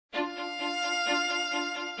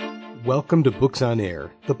Welcome to Books on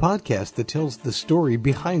Air, the podcast that tells the story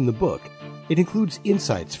behind the book. It includes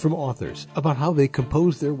insights from authors about how they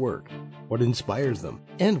compose their work, what inspires them,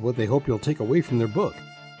 and what they hope you'll take away from their book.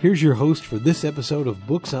 Here's your host for this episode of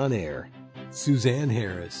Books on Air, Suzanne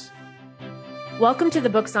Harris. Welcome to the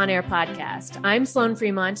Books on Air podcast. I'm Sloan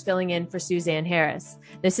Fremont, filling in for Suzanne Harris.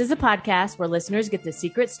 This is a podcast where listeners get the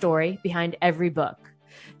secret story behind every book.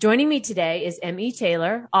 Joining me today is M.E.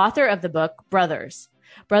 Taylor, author of the book Brothers.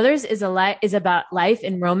 Brothers is about life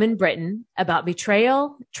in Roman Britain, about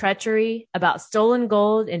betrayal, treachery, about stolen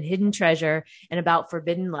gold and hidden treasure, and about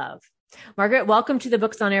forbidden love. Margaret, welcome to the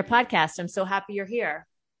Books on Air podcast. I'm so happy you're here.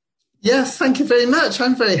 Yes, thank you very much.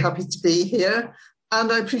 I'm very happy to be here,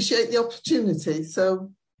 and I appreciate the opportunity.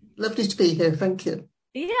 So lovely to be here. Thank you.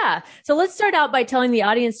 Yeah. So let's start out by telling the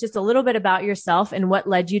audience just a little bit about yourself and what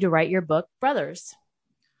led you to write your book, Brothers.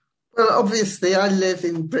 Well, obviously, I live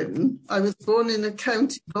in Britain. I was born in a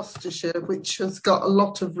county, Gloucestershire, which has got a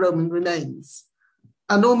lot of Roman remains.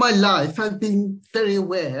 And all my life, I've been very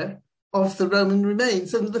aware of the Roman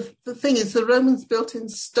remains. And the thing is, the Romans built in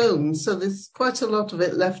stone, so there's quite a lot of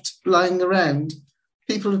it left lying around.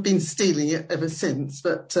 People have been stealing it ever since,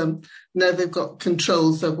 but now they've got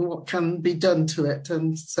controls over what can be done to it.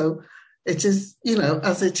 And so it is,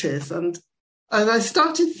 as it is. And I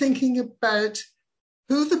started thinking about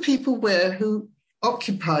who the people were who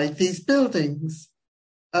occupied these buildings.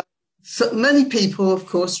 So many people, of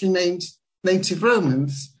course, remained native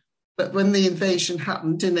Romans, but when the invasion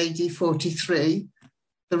happened in AD 43,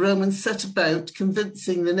 the Romans set about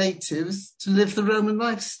convincing the natives to live the Roman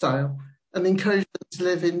lifestyle and encourage them to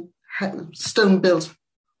live in stone-built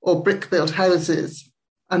or brick-built houses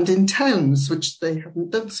and in towns, which they hadn't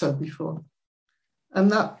done so before.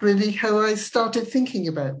 And that's really how I started thinking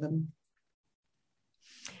about them.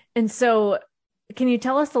 And so can you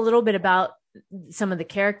tell us a little bit about some of the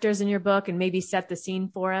characters in your book and maybe set the scene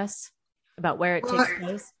for us about where it takes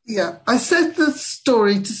place? Yeah, I set the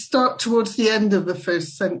story to start towards the end of the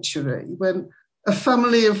first century when a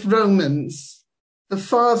family of Romans, the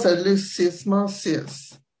father, Lucius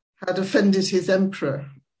Marcius, had offended his emperor,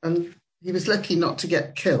 and he was lucky not to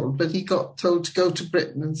get killed, but he got told to go to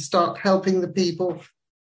Britain and start helping the people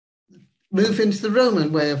move into the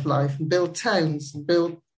Roman way of life and build towns and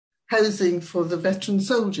build housing for the veteran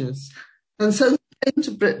soldiers. And so he came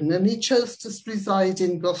to Britain and he chose to reside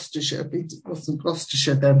in Gloucestershire. It wasn't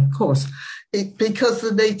Gloucestershire then, of course, because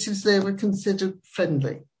the natives there were considered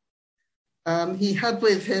friendly. He had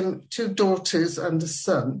with him 2 daughters and a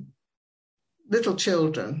son, little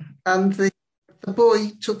children, and the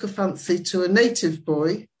boy took a fancy to a native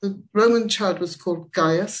boy. The Roman child was called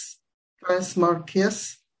Gaius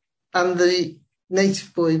Marcius, and the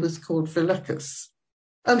native boy was called Verrucus.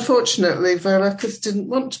 Unfortunately, Verrucus didn't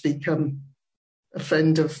want to become a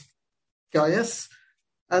friend of Gaius,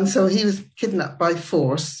 and so he was kidnapped by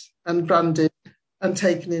force and branded and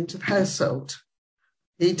taken into the household.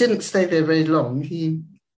 He didn't stay there very long. He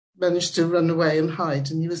managed to run away and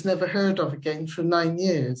hide, and he was never heard of again for 9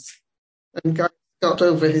 years. And Gaius got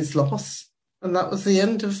over his loss, and that was the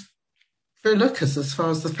end of Verrucus as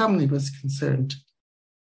far as the family was concerned.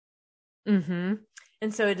 Mm-hmm.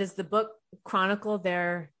 And so does the book chronicle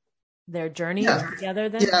their journey together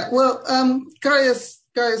then? Yeah, well, Gaius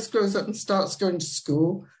grows up and starts going to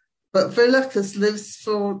school, but Verrucus lives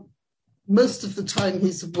for most of the time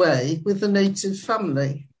he's away with a native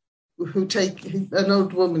family who take an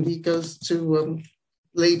old woman he goes to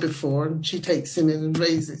labour for, and she takes him in and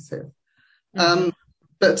raises him. Mm-hmm.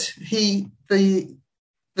 But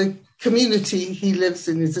the community he lives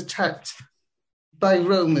in is attacked by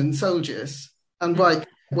Roman soldiers, and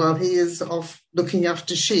while he is off looking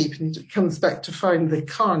after sheep, and he comes back to find the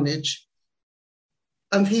carnage.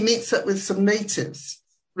 And he meets up with some natives,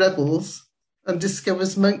 rebels, and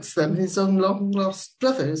discovers amongst them his own long-lost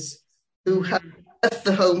brothers who had left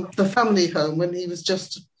the family home when he was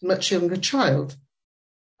just a much younger child.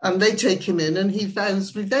 And they take him in, and he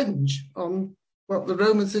vows revenge on what the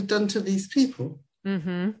Romans had done to these people.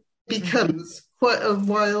 Mm-hmm. He becomes quite a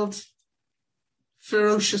wild,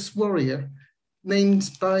 ferocious warrior, named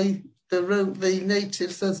by the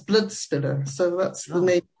natives as Bloodspiller. So that's the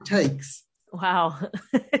name it takes. Wow.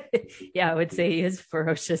 Yeah, I would say he is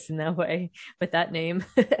ferocious in that way, with that name.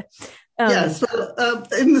 Yes, well,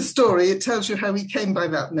 in the story, it tells you how he came by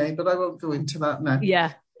that name, but I won't go into that now.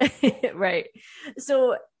 Yeah, right.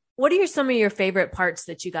 So what are some of your favorite parts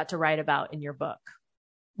that you got to write about in your book?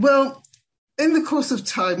 Well, in the course of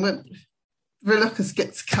time, when Verrucus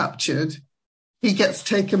gets captured, he gets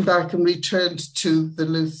taken back and returned to the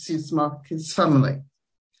Lucius Marcius family.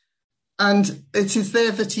 And it is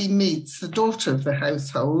there that he meets the daughter of the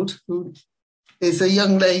household, who is a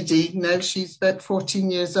young lady. Now she's about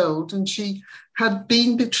 14 years old, and she had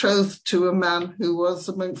been betrothed to a man who was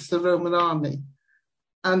amongst the Roman army.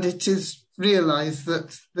 And it is realised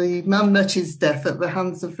that the man met his death at the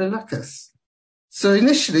hands of Verrucus. So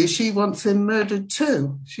initially she wants him murdered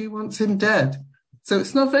too. She wants him dead. So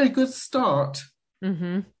it's not a very good start.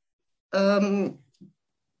 Mm-hmm.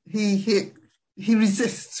 He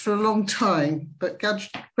resists for a long time, but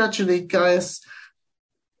gradually Gaius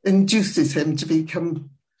induces him to become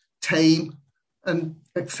tame and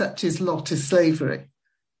accept his lot as slavery.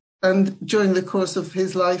 And during the course of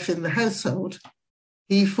his life in the household,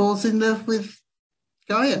 he falls in love with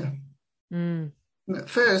Gaia. Mm. And at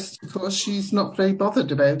first, of course, she's not very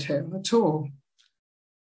bothered about him at all.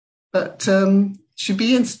 But she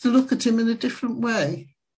begins to look at him in a different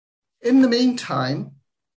way. In the meantime,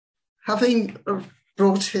 having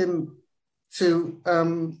brought him to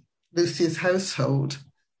Lucius' household,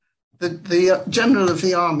 the general of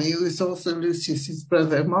the army, who is also Lucius's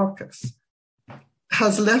brother, Marcus,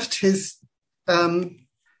 has left his army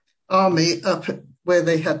up where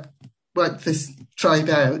they had wiped this tribe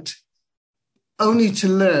out, only to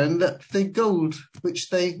learn that the gold which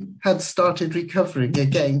they had started recovering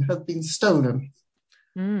again had been stolen.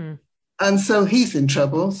 Mm. And so he's in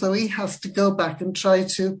trouble. So he has to go back and try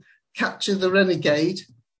to capture the renegade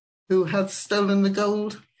who had stolen the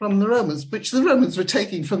gold from the Romans, which the Romans were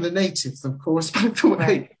taking from the natives, of course, by the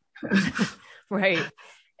way. Right.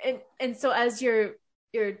 And so as you're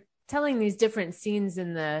telling these different scenes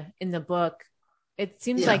in the book, it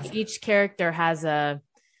seems like each character has a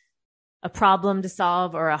problem to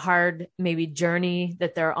solve or a hard maybe journey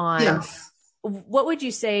that they're on. Yes. What would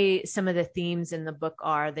you say some of the themes in the book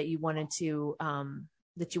are that you wanted to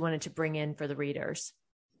bring in for the readers?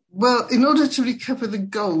 Well, in order to recover the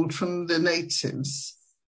gold from the natives,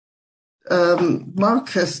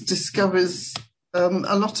 Marcus discovers a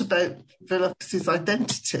lot about Verrucus's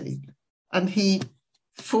identity, and he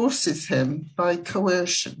forces him by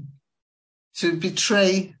coercion to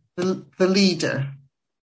betray the leader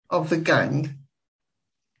of the gang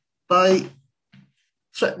by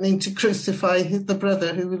threatening to crucify the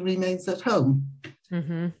brother who remains at home.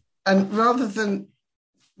 Mm-hmm. And rather than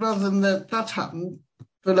that happen,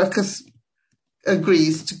 Verrucus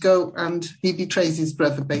agrees to go, and he betrays his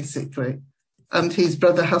brother basically, and his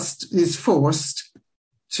brother is forced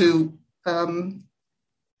to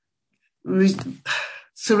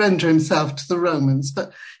surrender himself to the Romans.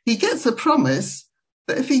 But he gets a promise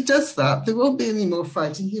that if he does that, there won't be any more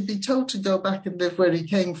fighting. He'll be told to go back and live where he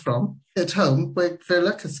came from, at home, where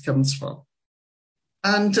Verrucus comes from.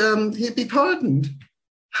 And he'll be pardoned.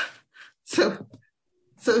 So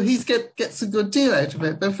he gets a good deal out of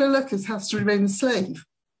it. But Verrucus has to remain a slave.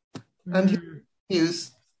 Mm-hmm. And he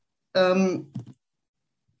continues in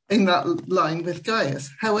that line with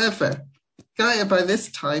Gaius. However, Gaia by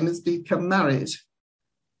this time has become married,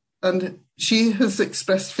 and she has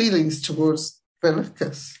expressed feelings towards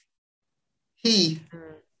Verrucus. He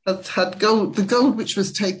had gold. The gold which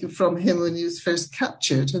was taken from him when he was first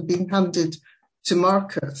captured had been handed to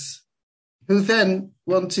Marcus, who then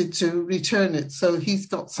wanted to return it. So he's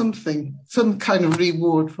got some kind of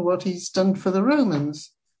reward for what he's done for the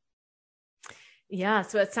Romans. Yeah,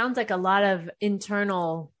 so it sounds like a lot of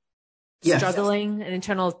internal struggling and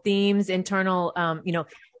internal themes, There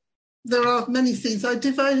are many things. I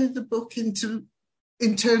divided the book into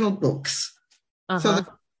internal books. Uh-huh. So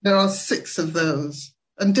there are 6 of those.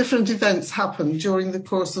 And different events happen during the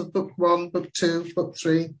course of book 1, book 2, book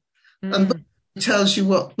 3. Mm. And book tells you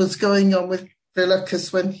what was going on with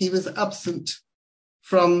Verrucus when he was absent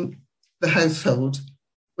from the household,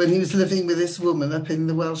 when he was living with this woman up in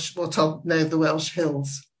the Welsh, what are now the Welsh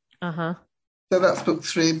Hills. Uh-huh. So that's book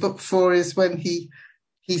 3. Book 4 is when he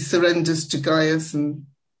surrenders to Gaius and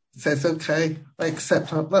says, okay, I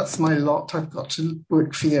accept that. That's my lot. I've got to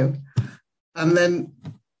work for you. And then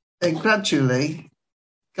gradually,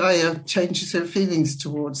 Gaia changes her feelings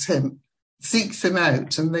towards him, seeks him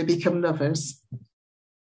out, and they become lovers.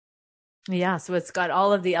 Yeah, so it's got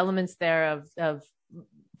all of the elements there of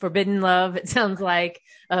forbidden love, it sounds like.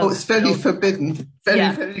 It's very forbidden.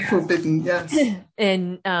 Very forbidden, yes.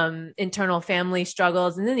 And internal family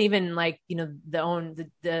struggles, and then even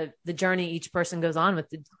the journey each person goes on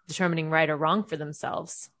with determining right or wrong for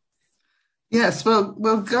themselves. Yes, well,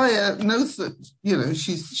 Gaia knows that,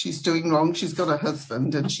 she's doing wrong. She's got a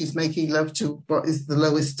husband and she's making love to what is the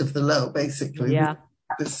lowest of the low, basically. Yeah.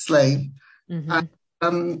 The slave. Mm-hmm.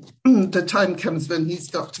 And the time comes when he's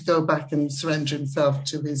got to go back and surrender himself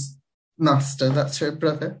to his master. That's her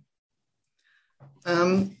brother.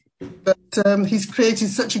 But he's created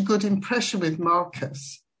such a good impression with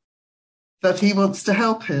Marcus that he wants to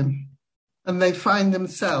help him. And they find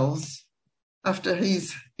themselves, after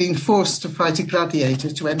he's been forced to fight a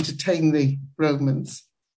gladiator to entertain the Romans,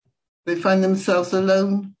 they find themselves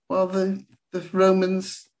alone while the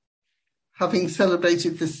Romans, having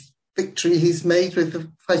celebrated this victory he's made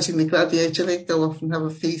with fighting the gladiator, they go off and have a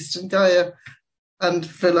feast. And Gaia and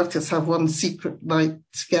Verlucus have one secret night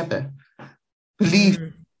together,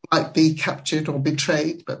 believe might be captured or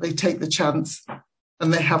betrayed, but they take the chance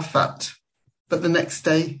and they have that. But the next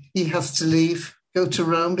day he has to leave, go to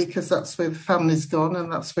Rome, because that's where the family's gone,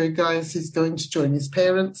 and that's where Gaius is going to join his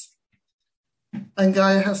parents. And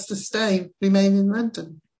Gaia has to stay, remain in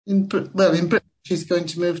London. In Britain, she's going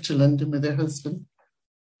to move to London with her husband,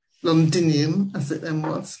 Londinium, as it then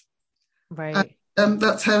was. Right. And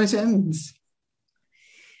that's how it ends.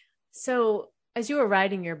 So as you were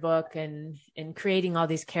writing your book and creating all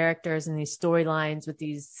these characters and these storylines with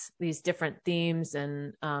these different themes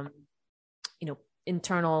and,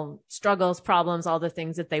 internal struggles, problems, all the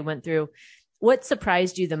things that they went through, what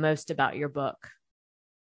surprised you the most about your book?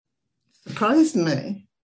 Surprised me.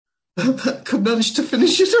 I could manage to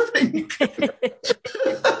finish it, I think.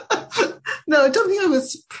 No, I don't think I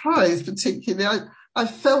was surprised particularly. I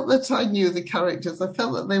felt that I knew the characters. I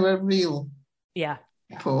felt that they were real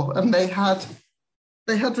people, and they had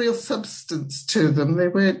real substance to them. They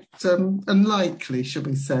weren't unlikely, shall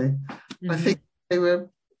we say. I think they were,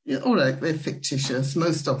 all right, they're fictitious,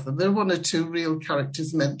 most of them. There are one or two real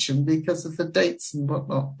characters mentioned because of the dates and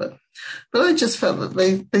whatnot, but I just felt that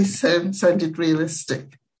they sounded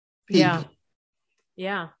realistic people.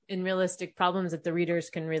 Yeah, and realistic problems that the readers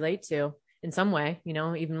can relate to in some way,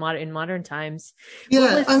 even in modern times.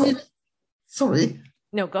 Yeah, sorry.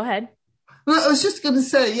 No, go ahead. Well, I was just going to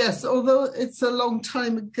say, yes, although it's a long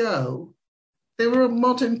time ago, they were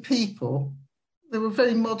modern people. They were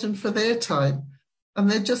very modern for their time. And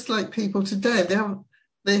they're just like people today.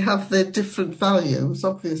 They have their different values.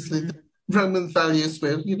 Obviously, the Roman values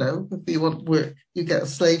were, if you want work, you get a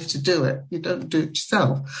slave to do it. You don't do it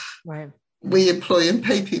yourself. Right. We employ and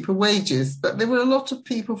pay people wages. But there were a lot of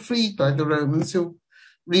people freed by the Romans who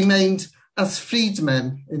remained as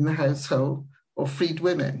freedmen in the household or freed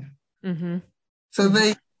women. Mm-hmm. So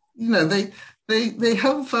they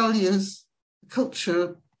have values,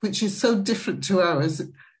 culture, which is so different to ours.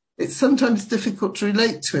 It's sometimes difficult to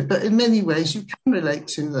relate to it, but in many ways you can relate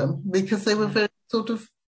to them because they were very sort of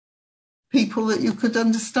people that you could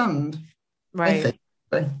understand. Right. I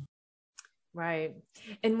think. Right.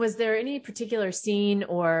 And was there any particular scene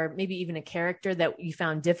or maybe even a character that you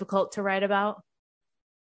found difficult to write about?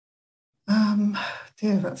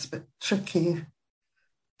 That's a bit tricky.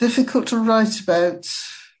 Difficult to write about?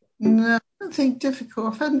 No, I don't think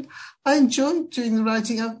difficult. I enjoyed doing the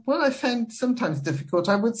writing. What I found sometimes difficult,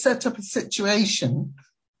 I would set up a situation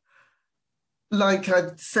like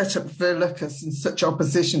I'd set up Verlucus in such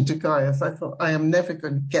opposition to Gaius. I thought, I am never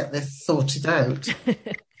going to get this sorted out.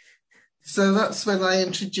 So that's when I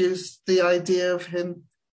introduced the idea of him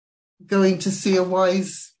going to see a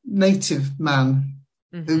wise native man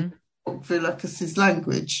who spoke Verlucus's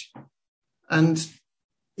language. And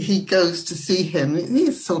he goes to see him.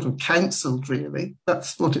 He's sort of counselled, really.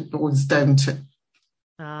 That's what it boils down to.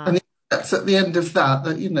 And that's at the end of that,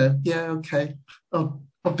 okay, I'll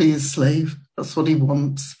be his slave. That's what he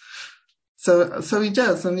wants. So he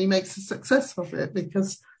does, and he makes a success of it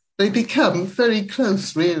because they become very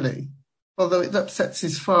close, really. Although it upsets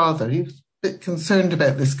his father. He's a bit concerned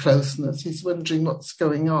about this closeness. He's wondering what's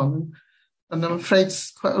going on. And I'm afraid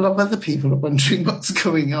quite a lot of other people are wondering what's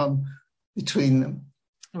going on between them.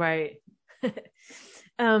 Right.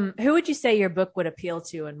 Who would you say your book would appeal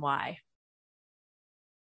to and why?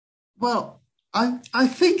 Well, I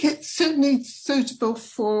think it's certainly suitable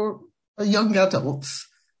for young adults,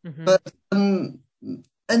 but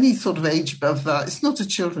any sort of age above that. It's not a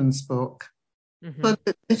children's book, but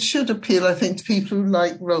it should appeal, I think, to people who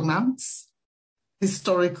like romance,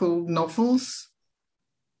 historical novels,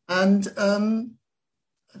 and I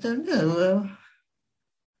don't know,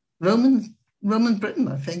 Roman Britain,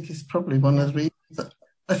 I think, is probably one of the reasons.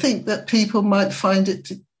 I think that people might find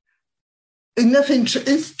it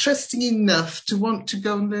interesting enough to want to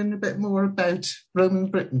go and learn a bit more about Roman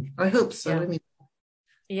Britain. I hope so. Yeah. Anyway.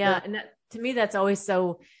 Yeah. And to me, that's always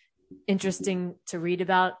so interesting to read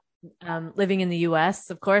about. Living in the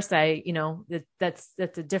US, of course, that's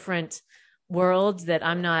a different world that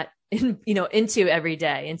I'm not into every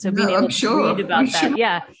day. And so being able to read about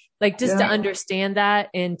that, to understand that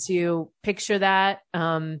and to picture that,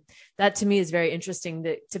 that to me is very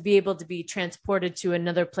interesting, to be able to be transported to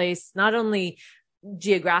another place, not only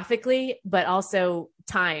geographically, but also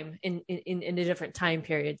time in a different time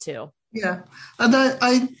period too. Yeah. And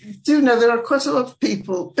I do know there are quite a lot of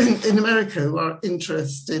people in America who are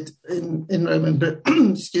interested in Roman, but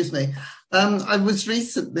excuse me. I was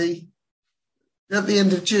recently, at the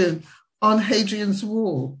end of June, on Hadrian's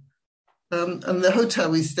Wall. And the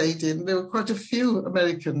hotel we stayed in, there were quite a few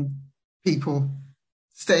American people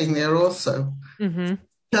staying there also. Mm-hmm.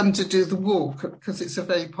 Come to do the walk because it's a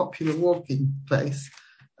very popular walking place.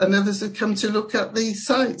 And others have come to look at the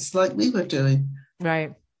sites like we were doing.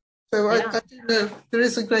 Right. So yeah. I do know there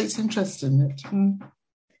is a great interest in it.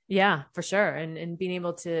 Yeah, for sure. And being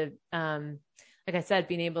able to, like I said,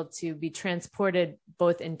 being able to be transported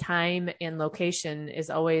both in time and location is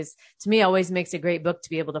always, to me, always makes a great book to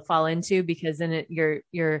be able to fall into, because then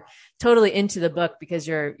you're totally into the book because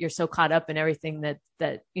you're so caught up in everything that,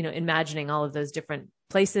 imagining all of those different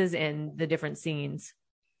places and the different scenes.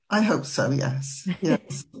 I hope so. Yes.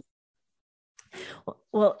 Yes.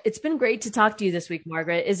 Well, it's been great to talk to you this week,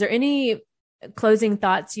 Margaret. Is there any closing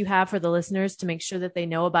thoughts you have for the listeners to make sure that they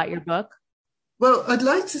know about your book? Well, I'd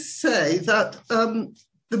like to say that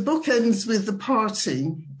the book ends with the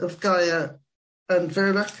parting of Gaia and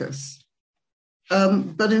Verulamachus.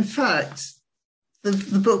 But in fact,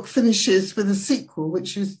 the book finishes with a sequel,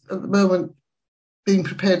 which is at the moment being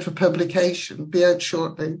prepared for publication, be out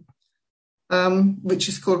shortly, which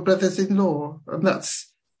is called Brothers-in-Law. And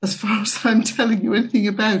that's as far as I'm telling you anything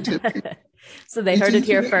about it. So they heard it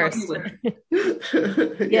here first.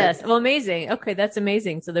 Yes. Well, amazing. Okay. That's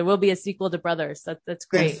amazing. So there will be a sequel to Brothers. That's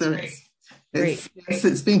great. Yes, there is. Great. Yes,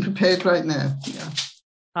 it's being prepared right now. Yeah.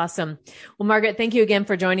 Awesome. Well, Margaret, thank you again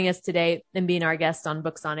for joining us today and being our guest on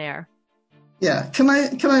Books on Air. Yeah. Can I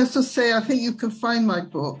also say, I think you can find my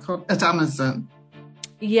book at Amazon.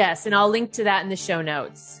 Yes. And I'll link to that in the show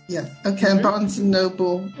notes. Yeah. Okay. Mm-hmm. Barnes &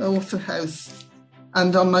 Noble, Author House,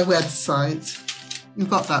 and on my website. You've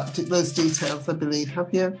got those details, I believe,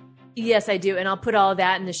 have you? Yes, I do. And I'll put all of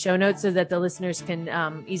that in the show notes so that the listeners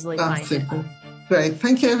can easily find super. It. Great.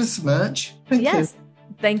 Thank you ever so much. Thank you.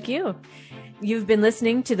 Thank you. You've been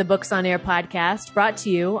listening to the Books on Air podcast, brought to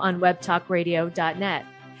you on webtalkradio.net.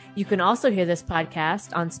 You can also hear this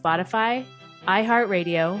podcast on Spotify,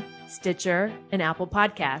 iHeartRadio, Stitcher, and Apple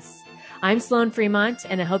Podcasts. I'm Sloan Fremont,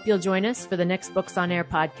 and I hope you'll join us for the next Books on Air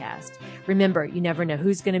podcast. Remember, you never know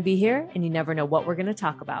who's going to be here, and you never know what we're going to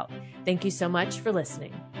talk about. Thank you so much for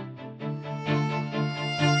listening.